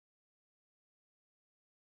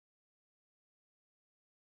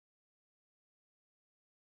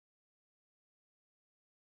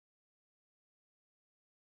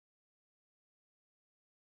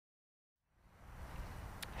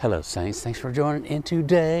Hello, saints. Thanks for joining in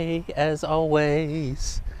today, as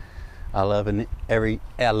always. I love each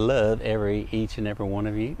and every one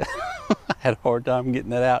of you. I had a hard time getting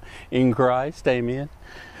that out in Christ, amen.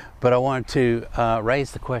 But I wanted to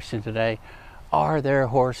raise the question today: are there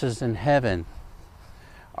horses in heaven?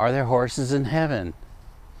 Are there horses in heaven?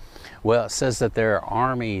 Well, it says that there are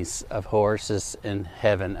armies of horses in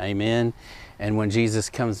heaven, amen. And when Jesus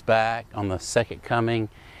comes back on the second coming,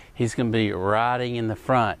 He's going to be riding in the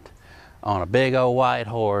front on a big old white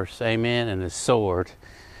horse, amen, and his sword.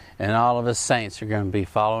 And all of His saints are going to be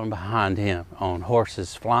following behind Him on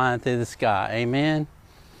horses flying through the sky, amen.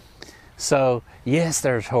 So, yes,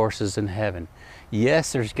 there's horses in heaven.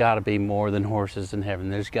 Yes, there's got to be more than horses in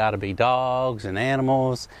heaven. There's got to be dogs and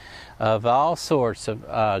animals of all sorts of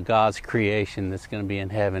God's creation that's going to be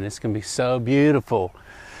in heaven. It's going to be so beautiful.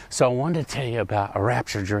 So I wanted to tell you about a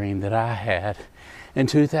rapture dream that I had in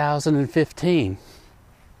 2015.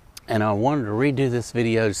 And I wanted to redo this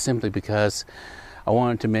video simply because I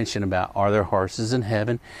wanted to mention about are there horses in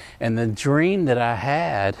heaven, and the dream that I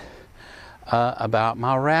had about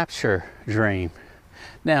my rapture dream.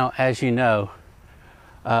 Now, as you know,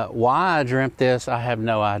 why I dreamt this, I have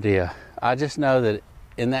no idea. I just know that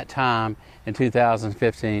in that time, in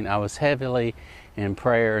 2015, I was heavily in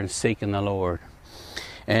prayer and seeking the Lord.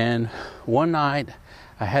 And one night,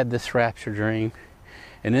 I had this rapture dream.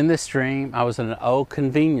 And in this dream, I was in an old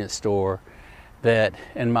convenience store that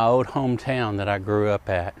in my old hometown that I grew up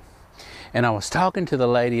at. And I was talking to the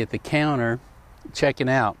lady at the counter, checking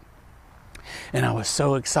out. And I was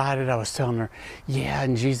so excited. I was telling her, yeah,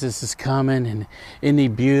 and Jesus is coming, and isn't He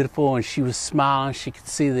beautiful? And she was smiling. She could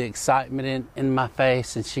see the excitement in my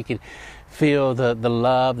face, and she could feel the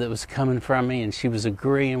love that was coming from me. And she was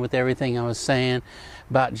agreeing with everything I was saying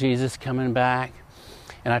about Jesus coming back.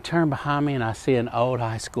 And I turn behind me and I see an old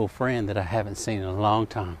high school friend that I haven't seen in a long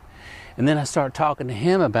time. And then I start talking to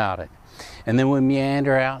him about it. And then we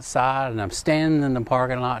meander outside, and I'm standing in the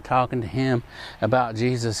parking lot talking to him about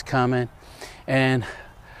Jesus coming. And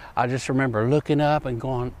I just remember looking up and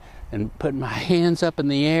going and putting my hands up in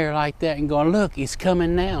the air like that and going, look, He's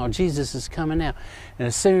coming now. Jesus is coming now. And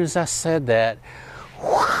as soon as I said that,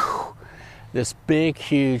 whew, this big,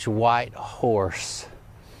 huge white horse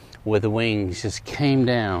with wings just came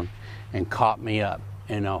down and caught me up.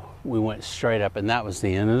 We went straight up, and that was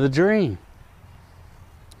the end of the dream.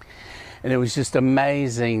 And it was just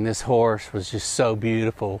amazing. This horse was just so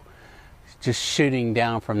beautiful, just shooting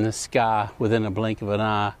down from the sky within a blink of an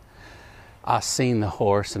eye. I seen the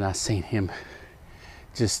horse, and I seen him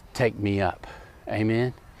just take me up,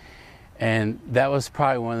 amen. And that was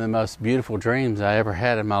probably one of the most beautiful dreams I ever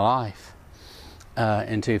had in my life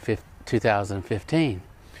in 2015.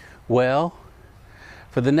 Well,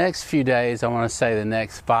 for the next few days, I want to say the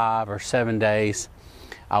next 5 or 7 days,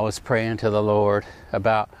 I was praying to the Lord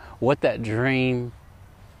about what that dream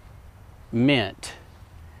meant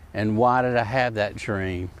and why did I have that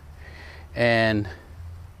dream. And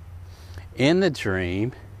in the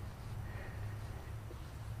dream,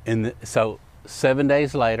 so 7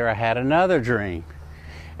 days later, I had another dream.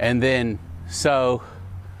 And then, so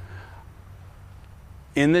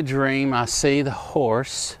in the dream, I see the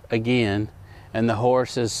horse again, and the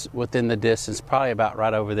horse is within the distance, probably about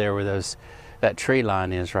right over there where that tree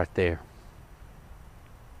line is right there.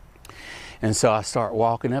 And so I start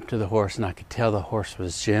walking up to the horse, and I could tell the horse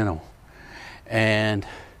was gentle. And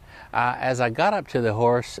as I got up to the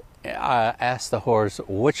horse, I asked the horse,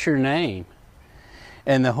 what's your name?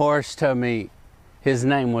 And the horse told me his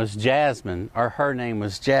name was Jasmine, or her name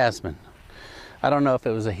was Jasmine. I don't know if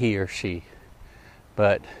it was a he or she,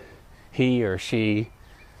 but he or she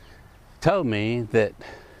told me that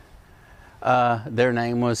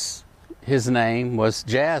his name was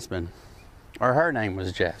Jasmine, or her name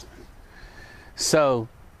was Jasmine. So,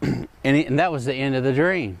 and that was the end of the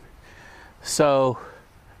dream. So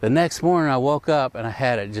the next morning I woke up and I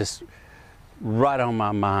had it just right on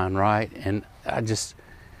my mind, right? And I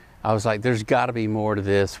was like, there's got to be more to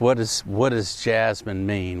this. What does Jasmine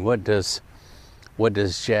mean? What does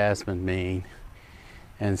Jasmine mean?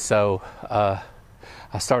 And so I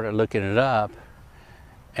started looking it up,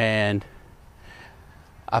 and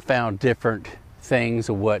I found different things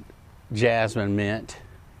of what Jasmine meant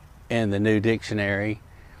in the New Dictionary,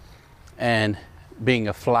 and being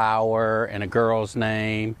a flower and a girl's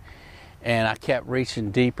name. And I kept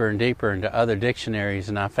reaching deeper and deeper into other dictionaries,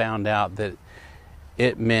 and I found out that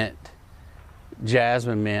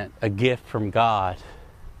Jasmine meant a gift from God.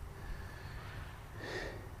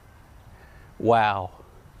 Wow.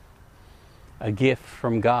 A gift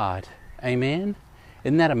from God. Amen?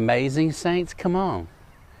 Isn't that amazing, saints? Come on.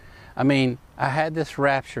 I mean, I had this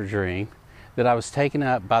rapture dream that I was taken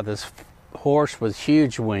up by this horse with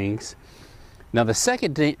huge wings. Now the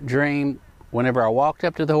second dream, whenever I walked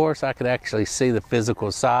up to the horse, I could actually see the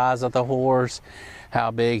physical size of the horse,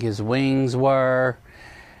 how big his wings were,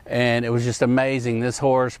 and it was just amazing. This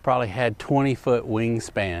horse probably had 20-foot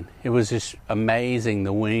wingspan. It was just amazing,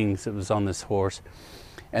 the wings that was on this horse.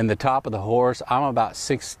 And the top of the horse, I'm about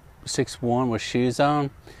 6'1" with shoes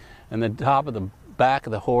on, and the top of the back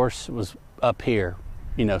of the horse was up here,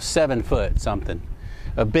 7 foot something.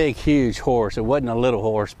 A big, huge horse. It wasn't a little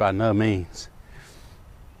horse by no means.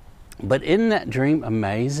 But isn't that dream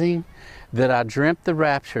amazing that I dreamt the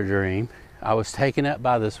rapture dream? I was taken up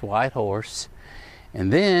by this white horse,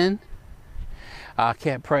 and then I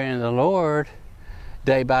kept praying to the Lord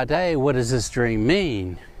day by day, what does this dream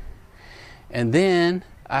mean? And then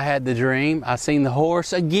I had the dream, I seen the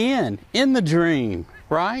horse again in the dream,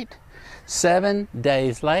 right? 7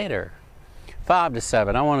 days later, 5 to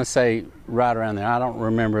 7, I want to say right around there. I don't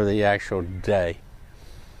remember the actual day,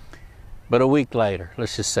 but a week later,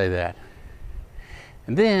 let's just say that.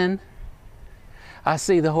 And then I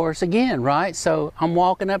see the horse again, right? So I'm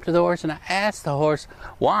walking up to the horse and I asked the horse,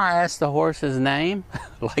 why I asked the horse his name?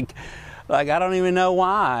 like I don't even know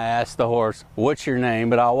why I asked the horse, what's your name?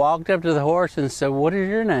 But I walked up to the horse and said, what is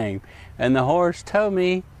your name? And the horse told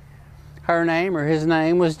me her name, or his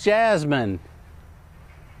name, was Jasmine.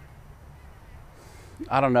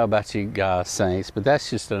 I don't know about you guys, saints, but that's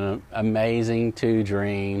just an amazing 2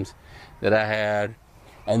 dreams that I had.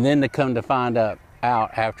 And then to come to find out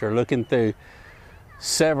after looking through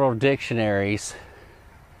several dictionaries,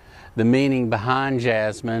 the meaning behind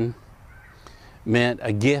Jasmine meant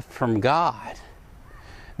a gift from God.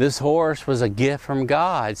 This horse was a gift from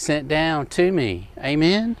God sent down to me.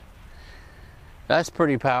 Amen? That's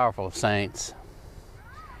pretty powerful, saints.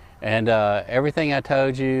 And everything I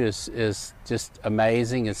told you is just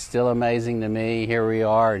amazing. It's still amazing to me. Here we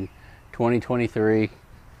are in 2023.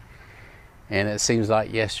 And it seems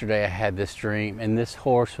like yesterday I had this dream. And this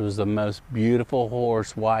horse was the most beautiful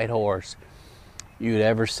horse, white horse, you'd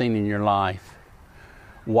ever seen in your life.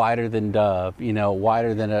 Whiter than dove,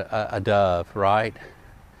 whiter than a dove, right?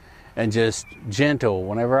 And just gentle.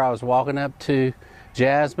 Whenever I was walking up to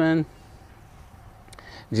Jasmine,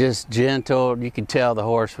 just gentle. You could tell the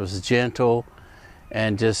horse was gentle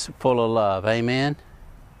and just full of love. Amen?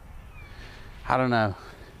 I don't know.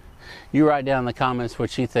 You write down in the comments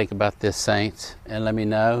what you think about this, saints, and let me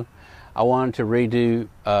know. I wanted to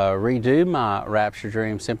redo my rapture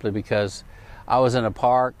dream simply because I was in a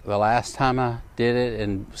park the last time I did it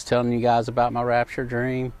and was telling you guys about my rapture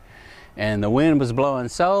dream, and the wind was blowing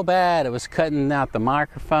so bad it was cutting out the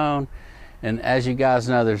microphone. And as you guys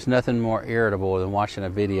know, there's nothing more irritable than watching a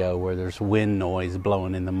video where there's wind noise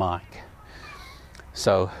blowing in the mic.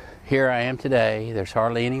 So here I am today. There's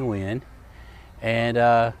hardly any wind, and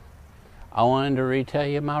I wanted to retell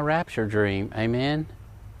you my rapture dream. Amen.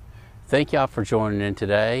 Thank y'all for joining in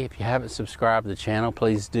today. If you haven't subscribed to the channel,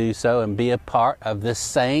 please do so and be a part of the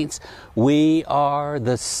saints. We are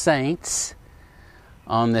the saints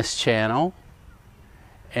on this channel,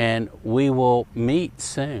 and we will meet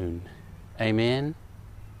soon. Amen.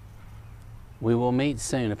 We will meet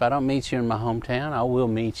soon. If I don't meet you in my hometown, I will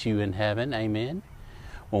meet you in heaven. Amen.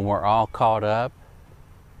 When we're all caught up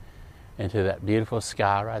into that beautiful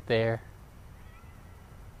sky right there,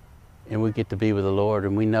 and we get to be with the Lord,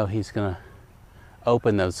 and we know He's going to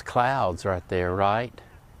open those clouds right there, right?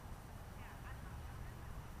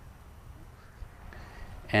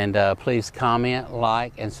 And please comment,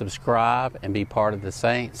 like, and subscribe, and be part of the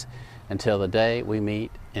saints until the day we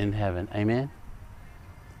meet in heaven. Amen.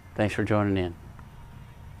 Thanks for joining in.